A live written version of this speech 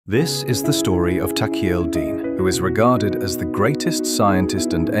This is the story of Taqi al-Din, who is regarded as the greatest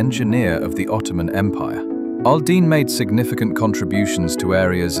scientist and engineer of the Ottoman Empire. Al-Din made significant contributions to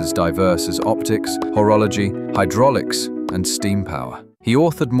areas as diverse as optics, horology, hydraulics, and steam power. He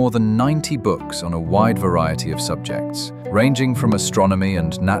authored more than 90 books on a wide variety of subjects, ranging from astronomy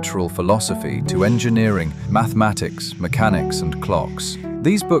and natural philosophy to engineering, mathematics, mechanics, and clocks.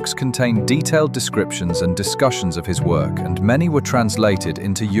 These books contain detailed descriptions and discussions of his work, and many were translated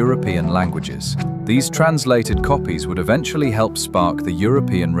into European languages. These translated copies would eventually help spark the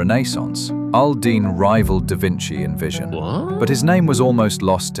European Renaissance. Al-Din rivaled Da Vinci in vision, but his name was almost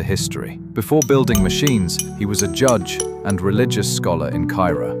lost to history. Before building machines, he was a judge and religious scholar in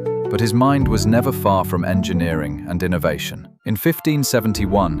Cairo, but his mind was never far from engineering and innovation. In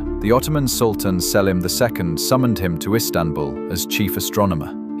 1571, the Ottoman Sultan Selim II summoned him to Istanbul as chief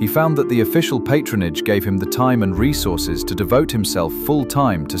astronomer. He found that the official patronage gave him the time and resources to devote himself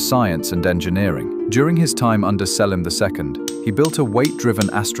full-time to science and engineering. During his time under Selim II, he built a weight-driven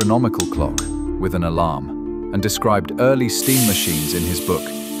astronomical clock with an alarm and described early steam machines in his book,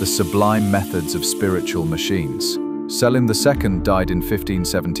 The Sublime Methods of Spiritual Machines. Selim II died in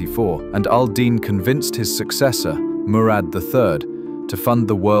 1574, and Al-Din convinced his successor, Murad III, to fund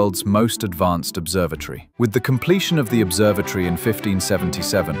the world's most advanced observatory. With the completion of the observatory in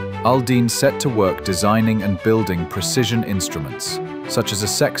 1577, Al-Din set to work designing and building precision instruments, such as a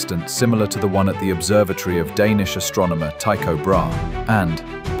sextant similar to the one at the observatory of Danish astronomer Tycho Brahe. And,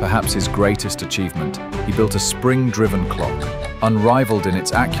 perhaps his greatest achievement, he built a spring-driven clock, unrivaled in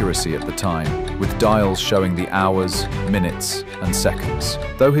its accuracy at the time, with dials showing the hours, minutes, and seconds,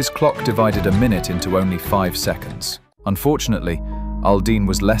 though his clock divided a minute into only 5 seconds. Unfortunately, Al-Din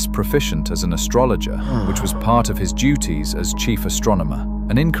was less proficient as an astrologer, which was part of his duties as chief astronomer.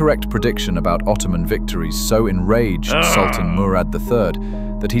 An incorrect prediction about Ottoman victories so enraged Sultan Murad III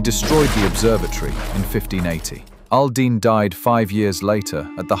that he destroyed the observatory in 1580. Al-Din died 5 years later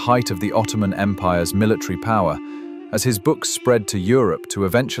at the height of the Ottoman Empire's military power, as his books spread to Europe to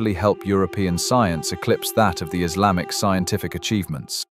eventually help European science eclipse that of the Islamic scientific achievements.